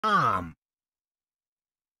Am.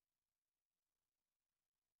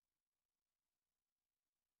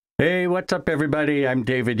 Hey, what's up, everybody? I'm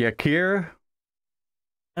David Yakir.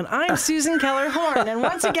 And I'm Susan Keller-Horn, and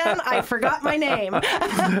once again, I forgot my name.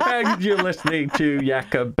 And you're listening to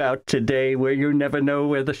Yak About Today, where you never know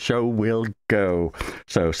where the show will go.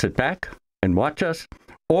 So sit back and watch us,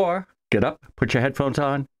 or get up, put your headphones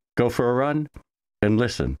on, go for a run, and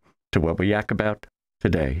listen to what we yak about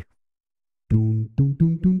today.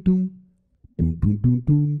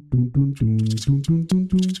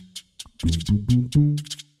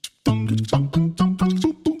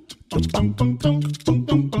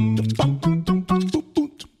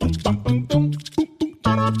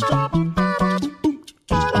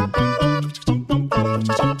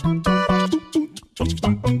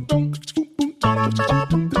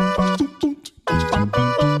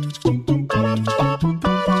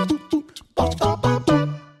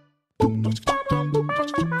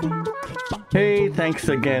 Hey, thanks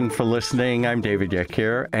again for listening. I'm David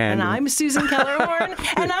Yakir. And I'm Susan Keller-Horn,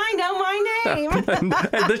 and I know my name.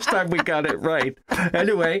 And this time we got it right.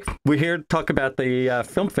 Anyway, we're here to talk about the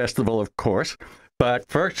film festival, of course. But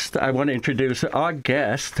first, I want to introduce our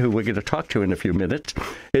guest, who we're going to talk to in a few minutes.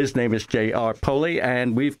 His name is J.R. Poli,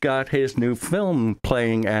 and we've got his new film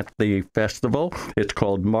playing at the festival. It's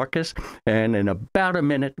called Marcus, and in about a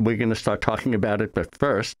minute, we're going to start talking about it. But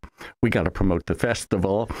first, we got to promote the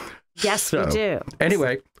festival. Yes, we do.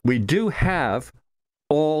 Anyway, we do have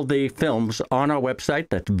all the films on our website.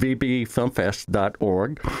 That's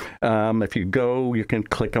vbfilmfest.org. If you go, you can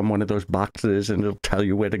click on one of those boxes and it'll tell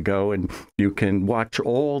you where to go, and you can watch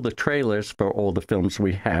all the trailers for all the films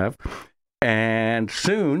we have. And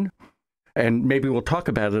soon, and maybe we'll talk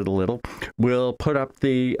about it a little, we'll put up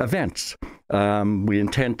the events. We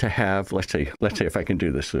intend to have, let's see if I can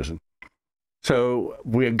do this, Susan. So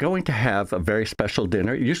we're going to have a very special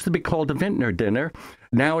dinner. It used to be called a vintner dinner.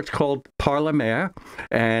 Now it's called Parle Mer,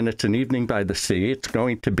 and it's an evening by the sea. It's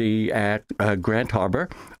going to be at Grand Harbor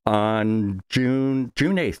on June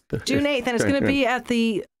 8th. June 8th, and it's going to be at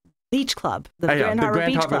the Beach Club, the Grand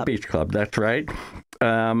Harbor Beach Club. That's right.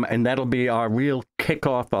 And that'll be our real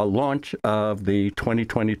kickoff, our launch of the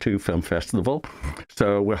 2022 Film Festival.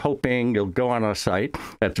 So we're hoping you'll go on our site.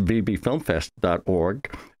 That's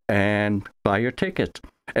vbfilmfest.org. and buy your tickets.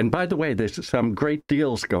 And by the way, there's some great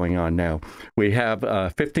deals going on now. We have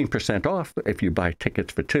 15% off if you buy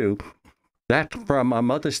tickets for two. That's from a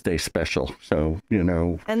Mother's Day special. So, you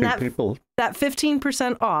know, and that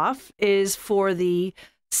 15% off is for the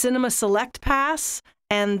Cinema Select Pass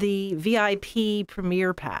and the VIP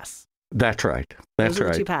Premiere Pass. That's right. Those are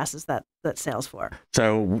the two passes that sale's for.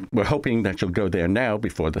 So we're hoping that you'll go there now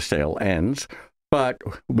before the sale ends. But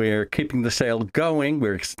we're keeping the sale going.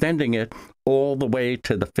 We're extending it all the way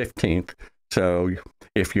to the 15th. So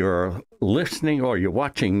if you're listening or you're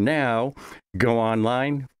watching now, go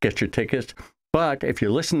online, get your tickets. But if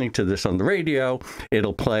you're listening to this on the radio,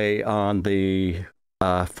 it'll play on the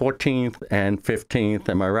 14th and 15th.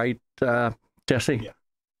 Am I right, Jesse? Yeah.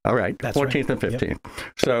 All right, That's 14th right. and 15th. Yep.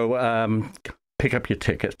 So pick up your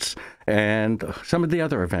tickets and some of the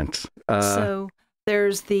other events. So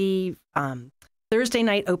there's the Thursday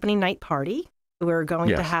night opening night party. We're going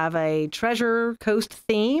to have a Treasure Coast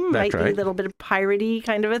theme, That's might be a little bit of piratey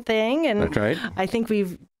kind of a thing. And That's right. I think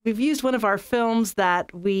we've used one of our films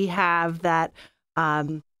that we have that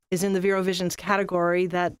is in the Vero Visions category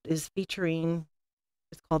that is featuring.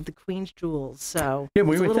 It's called The Queen's Jewels. So yeah,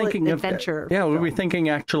 we it's were a little thinking adventure. We were thinking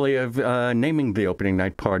actually of naming the opening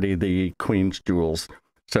night party the Queen's Jewels.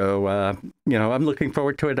 So, you know, I'm looking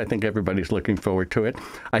forward to it. I think everybody's looking forward to it.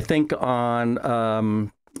 I think on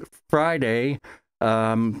Friday,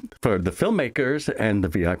 for the filmmakers and the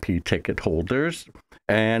VIP ticket holders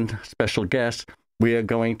and special guests, we are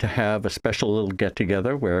going to have a special little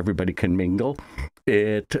get-together where everybody can mingle.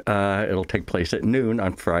 It'll take place at noon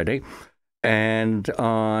on Friday. And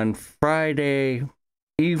on Friday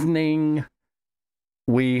evening,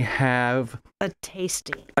 we have a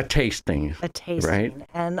tasting. Right?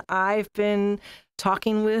 And I've been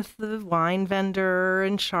talking with the wine vendor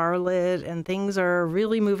in Charlotte, and things are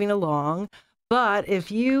really moving along. But if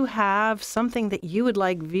you have something that you would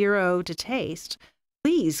like Vero to taste,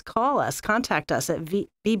 please call us, contact us at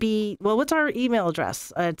VB. Well, what's our email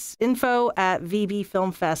address? It's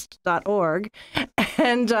info@vbfilmfest.org.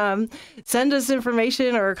 And send us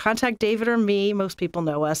information or contact David or me. Most people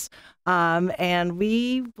know us. And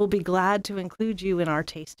we will be glad to include you in our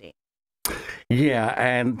tasting. Yeah,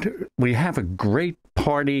 and we have a great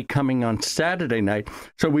party coming on Saturday night.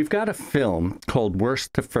 So we've got a film called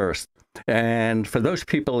Worst to First. And for those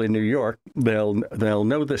people in New York, they'll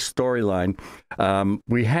know this storyline.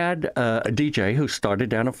 We had a DJ who started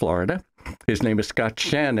down in Florida. His name is Scott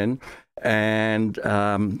Shannon, and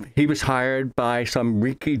he was hired by some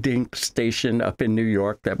rinky-dink station up in New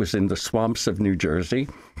York that was in the swamps of New Jersey.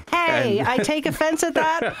 Hey, I take offense at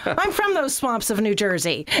that. I'm from those swamps of New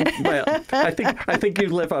Jersey. Well, I think you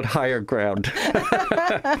live on higher ground.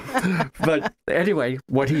 But anyway,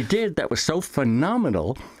 what he did that was so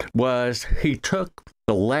phenomenal was he took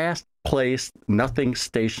the last place nothing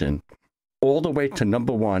station all the way to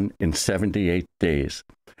 #1 in 78 days.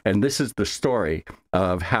 And this is the story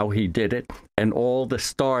of how he did it and all the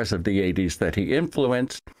stars of the 80s that he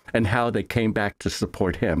influenced and how they came back to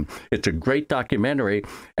support him. It's a great documentary.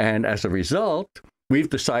 And as a result, we've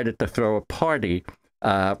decided to throw a party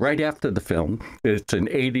right after the film. It's an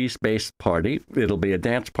 80s-based party. It'll be a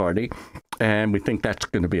dance party. And we think that's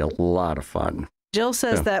going to be a lot of fun. Jill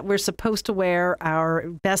says that we're supposed to wear our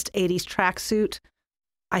best 80s tracksuit.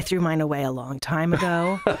 I threw mine away a long time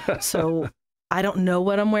ago. So I don't know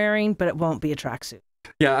what I'm wearing, but it won't be a tracksuit.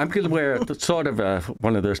 Yeah, I'm going to wear sort of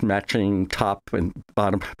one of those matching top and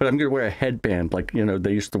bottom, but I'm going to wear a headband like,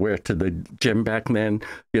 they used to wear to the gym back then,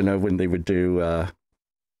 when they would do,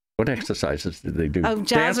 what exercises did they do? Oh,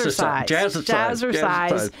 jazzercise.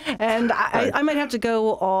 Jazzercise. And I might have to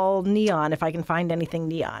go all neon if I can find anything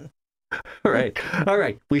neon. All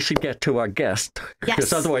right. We should get to our guest,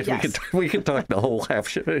 because otherwise we could talk the whole half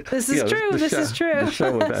show. This is true. The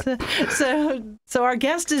show about. So our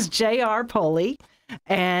guest is J.R. Poli,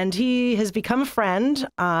 and he has become a friend.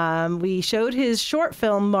 We showed his short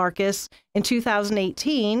film Marcus in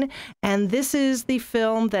 2018, and this is the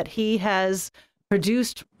film that he has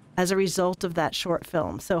produced as a result of that short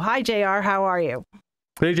film. So hi, J.R. How are you?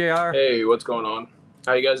 Hey, J.R. Hey, what's going on?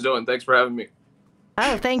 How you guys doing? Thanks for having me.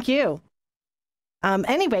 Oh, thank you.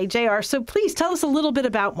 Anyway, JR, so please tell us a little bit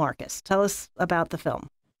about Marcus. Tell us about the film.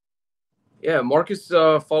 Yeah, Marcus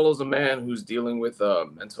follows a man who's dealing with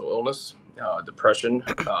mental illness, depression,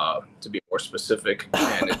 to be more specific,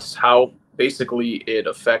 and it's how basically it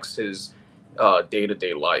affects his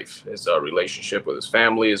day-to-day life, his relationship with his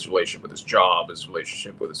family, his relationship with his job, his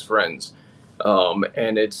relationship with his friends.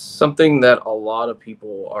 And it's something that a lot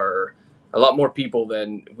more people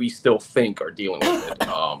than we still think are dealing with it.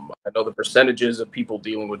 I know the percentages of people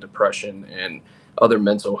dealing with depression and other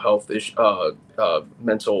mental health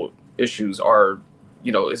mental issues are,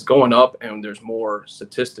 is going up, and there's more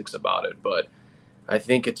statistics about it. But I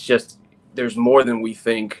think it's just, there's more than we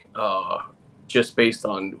think, just based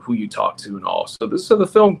on who you talk to and all. So the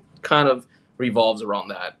film kind of revolves around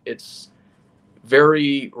that. It's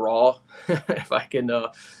very raw, if I can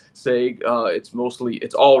say.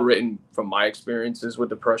 It's all written from my experiences with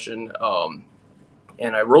depression,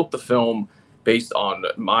 and I wrote the film based on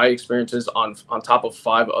my experiences on top of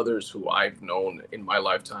 5 others who I've known in my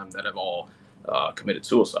lifetime that have all committed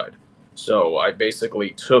suicide. So I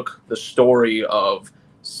basically took the story of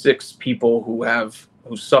 6 people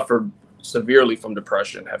who suffered severely from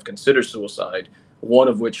depression, have considered suicide, one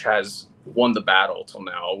of which has won the battle till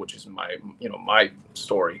now, which is my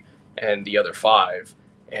story, and the other 5,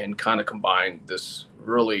 and kind of combined this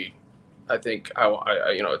really, I think,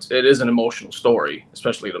 it is an emotional story,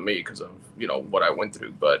 especially to me because of, what I went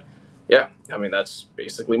through. But yeah, I mean, that's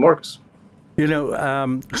basically Marcus.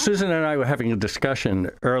 Susan and I were having a discussion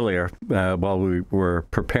earlier while we were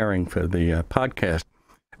preparing for the podcast,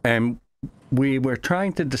 and we were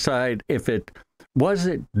trying to decide if it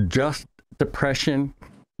just depression?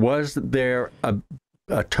 Was there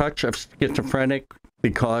a touch of schizophrenic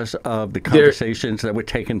because of the conversations that were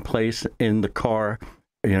taking place in the car,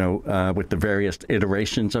 with the various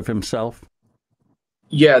iterations of himself?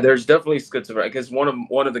 Yeah, there's definitely schizophrenia. Because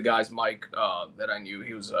one of the guys, Mike, that I knew, we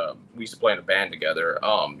used to play in a band together.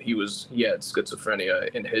 He had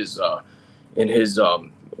schizophrenia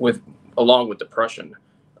along with depression.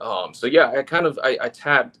 So yeah, I kind of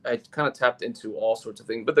tapped into all sorts of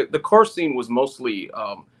things. But the car scene was mostly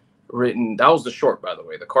written. That was the short, by the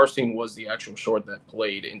way. The car scene was the actual short that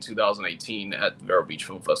played in 2018 at the Vero Beach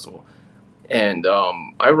Film Festival. And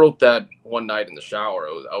I wrote that one night in the shower.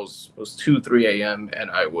 It was 2-3 a.m.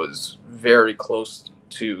 and I was very close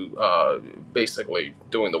to basically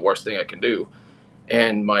doing the worst thing I can do.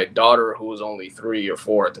 And my daughter, who was only 3 or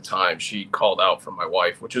 4 at the time, she called out for my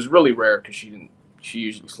wife, which is really rare because she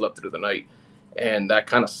usually slept through the night. And that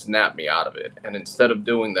kind of snapped me out of it. And instead of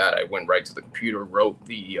doing that, I went right to the computer, wrote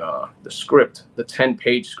the script, the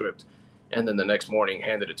 10-page script, and then the next morning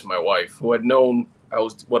handed it to my wife, who had known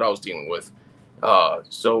what I was dealing with.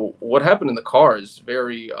 So what happened in the car is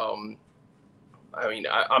very, I mean,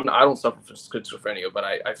 I don't suffer from schizophrenia, but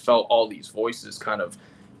I felt all these voices kind of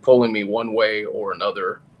pulling me one way or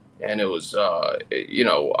another. And it was,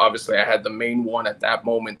 obviously I had the main one at that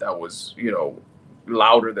moment that was,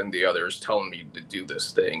 louder than the others telling me to do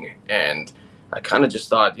this thing. And I kind of just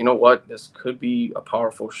thought, you know what, this could be a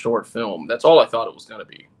powerful short film. That's all I thought it was going to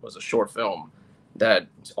be, was a short film that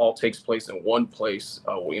all takes place in one place,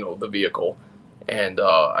 the vehicle. And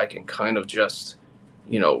I can kind of just,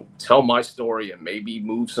 tell my story and maybe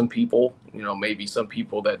move some people, maybe some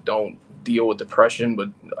people that don't deal with depression, but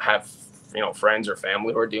have, friends or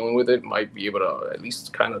family who are dealing with it might be able to at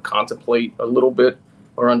least kind of contemplate a little bit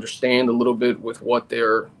or understand a little bit with what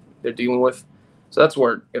they're dealing with. So that's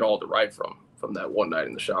where it all derived from that one night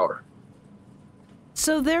in the shower.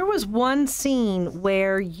 So there was one scene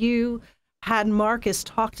where you had Marcus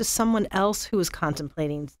talk to someone else who was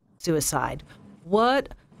contemplating suicide.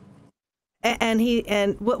 What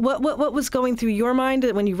was going through your mind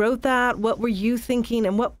when you wrote that? What were you thinking,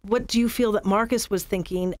 and what do you feel that Marcus was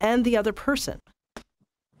thinking and the other person?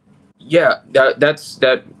 Yeah,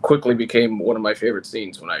 that quickly became one of my favorite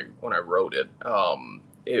scenes when I wrote it.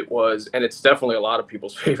 It was, and it's definitely a lot of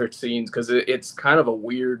people's favorite scenes because it's kind of a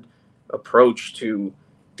weird approach to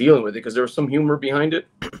dealing with it, because there was some humor behind it,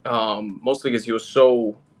 mostly because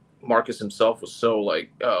Marcus himself was so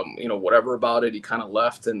whatever about it. He kind of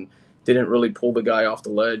left and didn't really pull the guy off the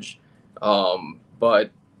ledge. But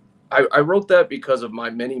I wrote that because of my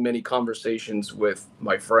many conversations with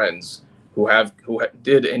my friends who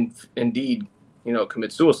did indeed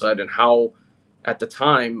commit suicide, and how at the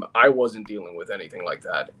time I wasn't dealing with anything like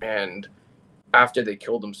that. And after they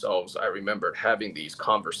killed themselves, I remembered having these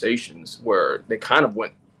conversations where they kind of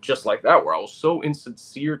went just like that, where I was so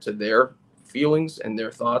insincere to their feelings and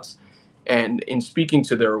their thoughts. And in speaking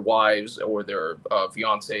to their wives or their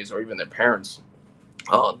fiancés or even their parents,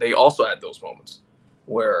 they also had those moments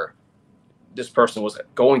where this person was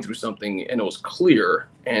going through something and it was clear,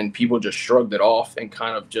 and people just shrugged it off and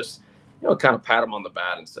kind of just, kind of pat them on the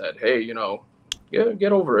back and said, hey,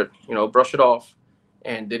 get over it, brush it off,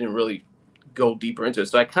 and didn't really go deeper into it.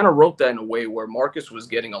 So I kind of wrote that in a way where Marcus was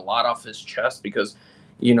getting a lot off his chest, because,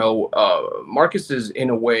 Marcus is in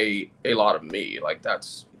a way a lot of me. Like,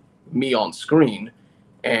 that's me on screen,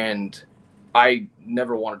 and I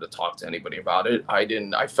never wanted to talk to anybody about it.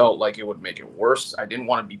 I felt like it would make it worse. I didn't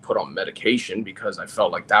want to be put on medication because I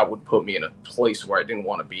felt like that would put me in a place where I didn't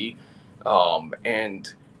want to be.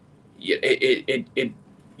 And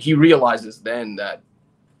he realizes then that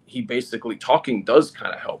he basically, talking does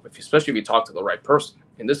kind of help, especially if you talk to the right person.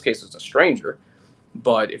 In this case, it's a stranger,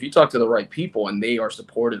 but if you talk to the right people and they are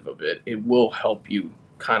supportive of it, it will help you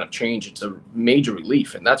kind of change. It's a major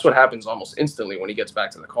relief. And that's what happens almost instantly when he gets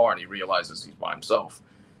back to the car and he realizes he's by himself.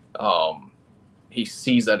 He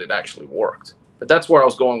sees that it actually worked. But that's where I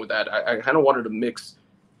was going with that. I kind of wanted to mix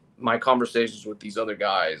my conversations with these other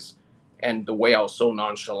guys and the way I was so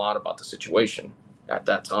nonchalant about the situation at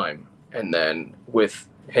that time, and then with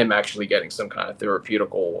him actually getting some kind of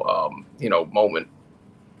therapeutical, moment.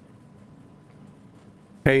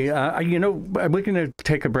 Hey, we're going to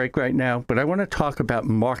take a break right now, but I want to talk about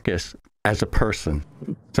Marcus as a person.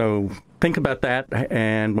 So think about that,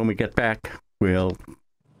 and when we get back, we'll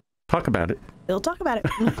talk about it. We'll talk about it.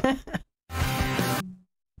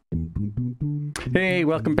 Hey,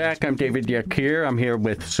 welcome back. I'm David Yakir. I'm here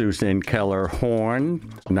with Susan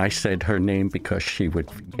Keller-Horn. And I said her name because she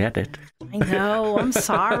would forget it. I know. I'm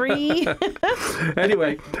sorry.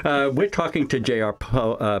 Anyway, we're talking to J.R.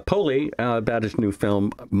 Poli about his new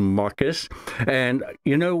film, Marcus. And,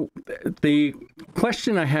 the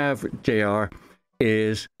question I have, J.R.,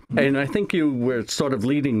 is, and I think you were sort of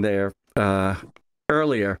leading there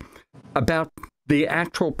earlier, about the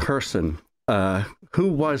actual person.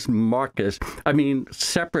 Who was Marcus? I mean,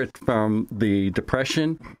 separate from the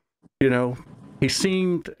depression, he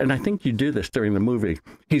seemed, and I think you do this during the movie,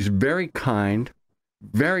 he's very kind,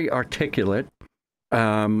 very articulate,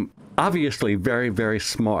 obviously very, very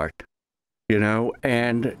smart,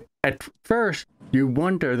 and at first you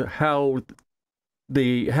wonder how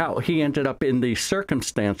he ended up in these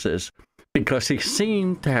circumstances, because he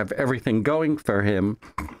seemed to have everything going for him,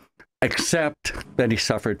 except that he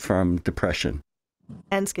suffered from depression.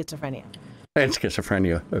 And schizophrenia.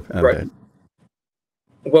 Right.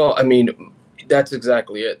 Well, I mean, that's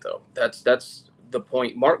exactly it, though. That's the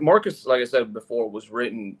point. Marcus, like I said before, was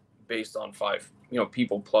written based on 5,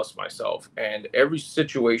 people plus myself. And every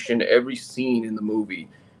situation, every scene in the movie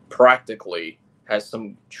practically has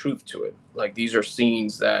some truth to it. Like, these are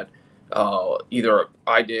scenes that either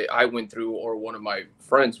I went through or one of my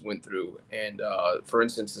friends went through. And for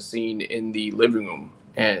instance, the scene in the living room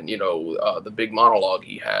and the big monologue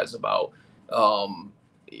he has about um,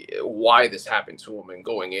 why this happened to him, and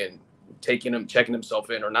going in, checking himself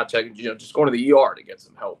in, or not checking, just going to the ER to get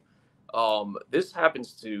some help. This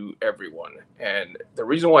happens to everyone, and the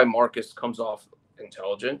reason why Marcus comes off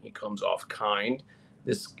intelligent, he comes off kind,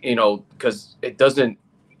 because it doesn't,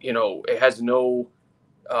 it has no,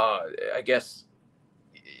 I guess,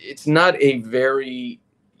 it's not a very,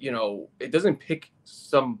 it doesn't pick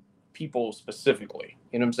some people specifically.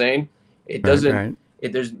 You know what I'm saying? It Right, doesn't. right.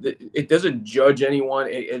 It doesn't judge anyone.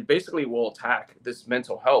 It basically will attack this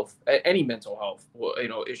mental health. Any mental health,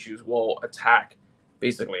 issues will attack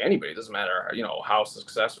basically anybody. It doesn't matter, how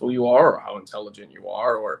successful you are, or how intelligent you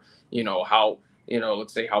are, or how,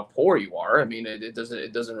 let's say how poor you are. I mean, it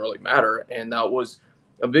doesn't really matter. And that was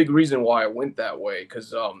a big reason why I went that way,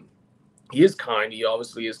 because he is kind. He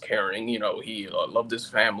obviously is caring. He loved his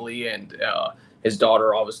family, and his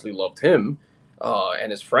daughter obviously loved him,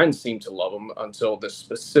 and his friends seemed to love him until this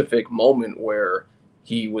specific moment where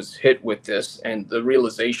he was hit with this, and the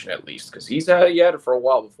realization, at least, because he had it for a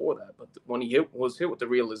while before that, but when he was hit with the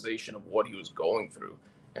realization of what he was going through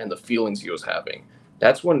and the feelings he was having,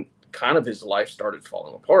 that's when kind of his life started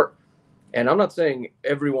falling apart. And I'm not saying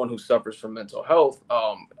everyone who suffers from mental health,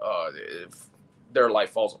 if their life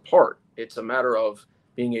falls apart. It's a matter of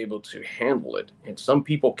being able to handle it. And some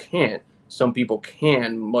people can't. Some people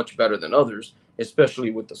can much better than others,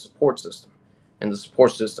 especially with the support system. And the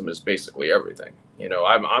support system is basically everything.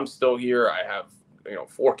 I'm still here. I have,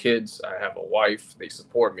 4 kids. I have a wife. They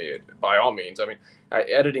support me by all means. I mean,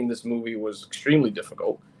 editing this movie was extremely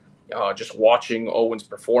difficult. Just watching Owen's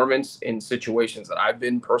performance in situations that I've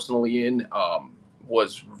been personally in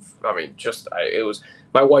was, I mean, it was,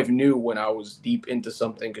 my wife knew when I was deep into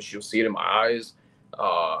something, because she'll see it in my eyes.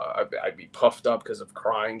 I'd be puffed up because of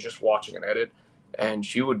crying just watching an edit, and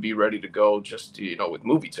she would be ready to go just to, with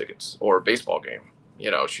movie tickets or a baseball game.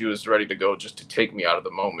 She was ready to go just to take me out of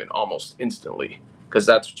the moment almost instantly, because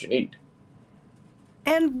that's what you need.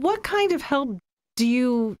 And what kind of help do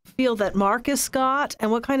you feel that Marcus got,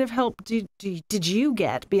 and what kind of help did you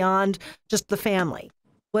get beyond just the family?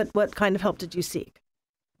 What kind of help did you seek?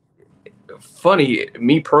 Funny,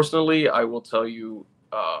 me personally, I will tell you,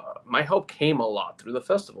 my help came a lot through the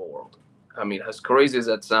festival world. I mean, as crazy as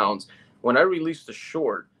that sounds, when I released the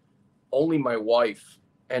short, only my wife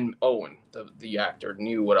and Owen, the actor,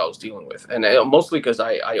 knew what I was dealing with. And mostly because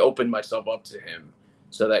I opened myself up to him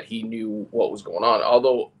so that he knew what was going on.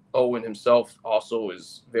 Although Owen himself also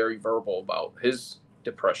is very verbal about his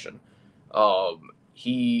depression.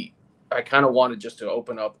 I kind of wanted just to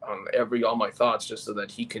open up on all my thoughts, just so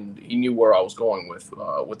that he knew where I was going with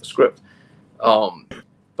the script.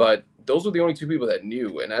 But those were the only 2 people that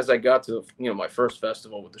knew. And as I got to, my first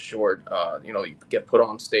festival with the short, you get put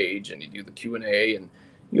on stage and you do the Q&A, and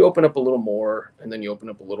you open up a little more, and then you open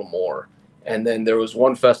up a little more. And then there was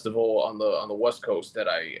one festival on the West Coast that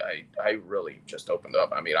I really just opened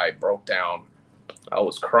up. I mean, I broke down. I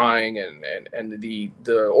was crying, and the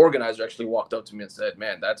organizer actually walked up to me and said,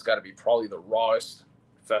 "Man, that's got to be probably the rawest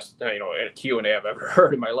Q&A I've ever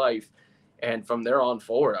heard in my life." And from there on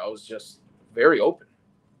forward, I was just very open.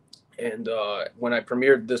 And when I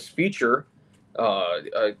premiered this feature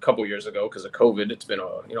a couple years ago, because of COVID, it's been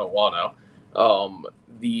a while now.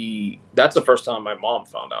 That's the first time my mom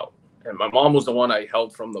found out. And my mom was the one I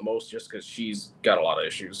held from the most, just because she's got a lot of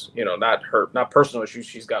issues, not personal issues.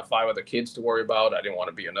 She's got 5 other kids to worry about. I didn't want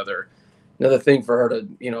to be another thing for her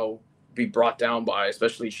to, be brought down by,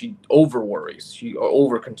 especially she over worries. She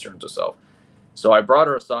over concerns herself. So I brought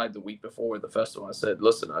her aside the week before the festival. I said,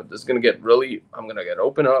 "Listen, I'm going to get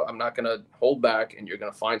open up. I'm not going to hold back, and you're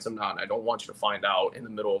going to find something out. And I don't want you to find out in the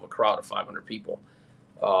middle of a crowd of 500 people."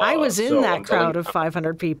 I was in that crowd of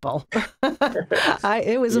 500 people.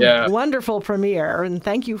 It was a wonderful premiere, and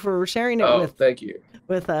thank you for sharing it thank you.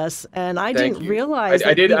 with us. And I didn't realize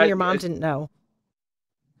that your mom didn't know.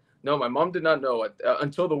 No, my mom did not know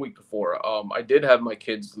until the week before. I did have my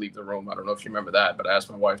kids leave the room. I don't know if you remember that, but I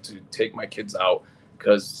asked my wife to take my kids out,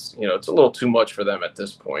 because it's a little too much for them at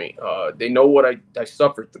this point. They know what I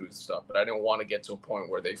suffered through stuff, but I didn't want to get to a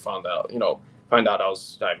point where they find out I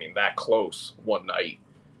was, that close one night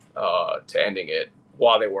to ending it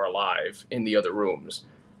while they were alive in the other rooms.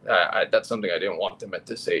 That's something I didn't want them at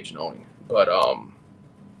this age knowing. But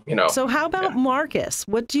So how about Marcus?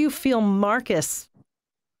 What do you feel Marcus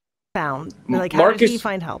found? Like, how Marcus, did he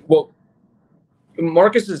find help? Well,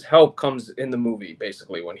 Marcus's help comes in the movie,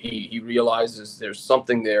 basically, when he realizes there's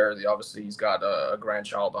something there. Obviously, he's got a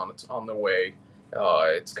grandchild on the way.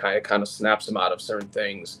 It's kind of snaps him out of certain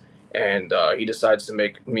things, and he decides to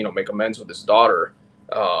make amends with his daughter.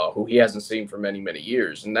 who he hasn't seen for many, many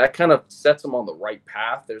years. And that kind of sets him on the right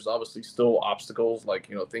path. There's obviously still obstacles, like,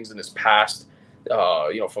 things in his past,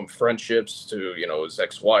 from friendships to, his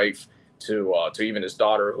ex-wife to even his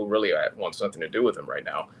daughter, who really wants nothing to do with him right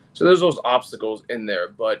now. So there's those obstacles in there,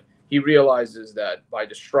 but he realizes that by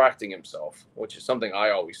distracting himself, which is something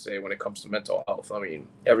I always say when it comes to mental health. I mean,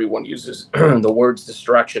 everyone uses the words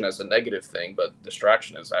distraction as a negative thing, but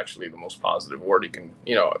distraction is actually the most positive word you can,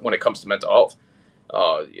 when it comes to mental health.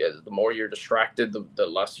 The more you're distracted, the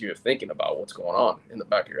less you're thinking about what's going on in the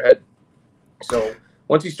back of your head. So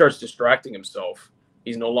once he starts distracting himself,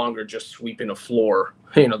 he's no longer just sweeping a floor,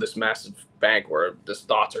 this massive bank where his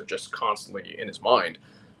thoughts are just constantly in his mind.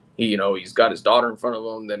 He's got his daughter in front of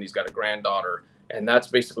him, then he's got a granddaughter, and that's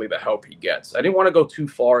basically the help he gets. I didn't want to go too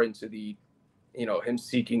far into the, him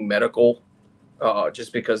seeking medical,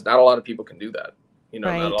 just because not a lot of people can do that. Right.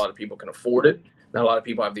 Not a lot of people can afford it. Not a lot of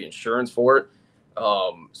people have the insurance for it.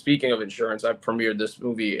 Speaking of insurance, I premiered this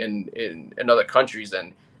movie in other countries,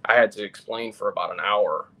 and I had to explain for about an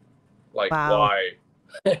hour, like, Wow.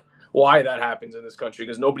 why that happens in this country,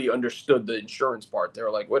 because nobody understood the insurance part. They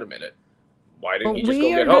were like, wait a minute, why didn't he just go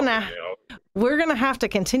get help? We're going to have to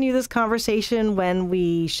continue this conversation when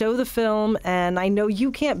we show the film, and I know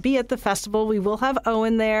you can't be at the festival. We will have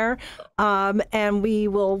Owen there, and we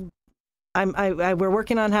will. We're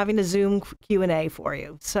working on having a Zoom Q&A for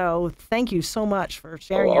you. So thank you so much for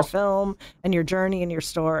sharing your film and your journey and your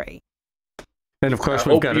story. And of course,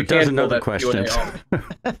 we've got a dozen other questions.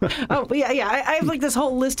 Oh, yeah. I have like this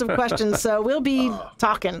whole list of questions, so we'll be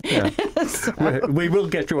talking. Yeah. So. We will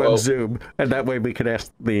get you on Zoom, and that way we can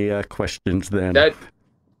ask the questions then.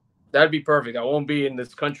 That'd be perfect. I won't be in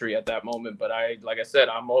this country at that moment, but like I said,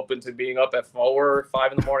 I'm open to being up at 4 or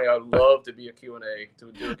 5 in the morning. I would love to be a Q&A.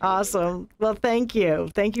 Awesome. Well, thank you.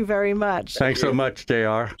 Thank you very much. Thanks so much,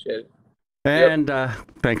 JR. And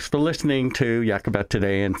thanks for listening to Yak About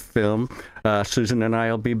Today in Film. Susan and I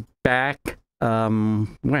will be back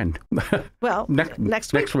when? Well,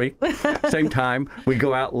 next week. Same time. We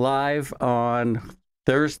go out live on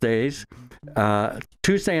Thursdays.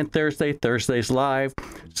 Tuesday and Thursday. Thursdays live.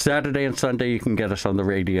 Saturday and Sunday you can get us on the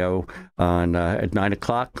radio on at 9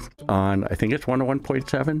 o'clock on, I think it's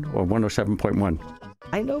 101.7 or 107.1.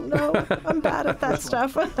 I don't know. I'm bad at that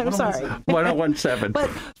stuff. I'm sorry. 101.7. But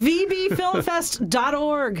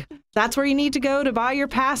vbfilmfest.org. That's where you need to go to buy your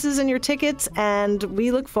passes and your tickets, and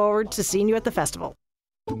we look forward to seeing you at the festival.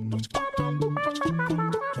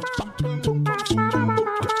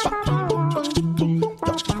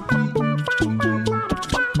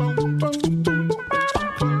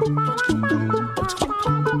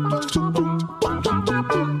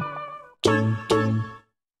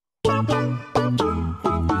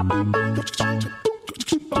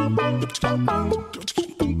 Bye.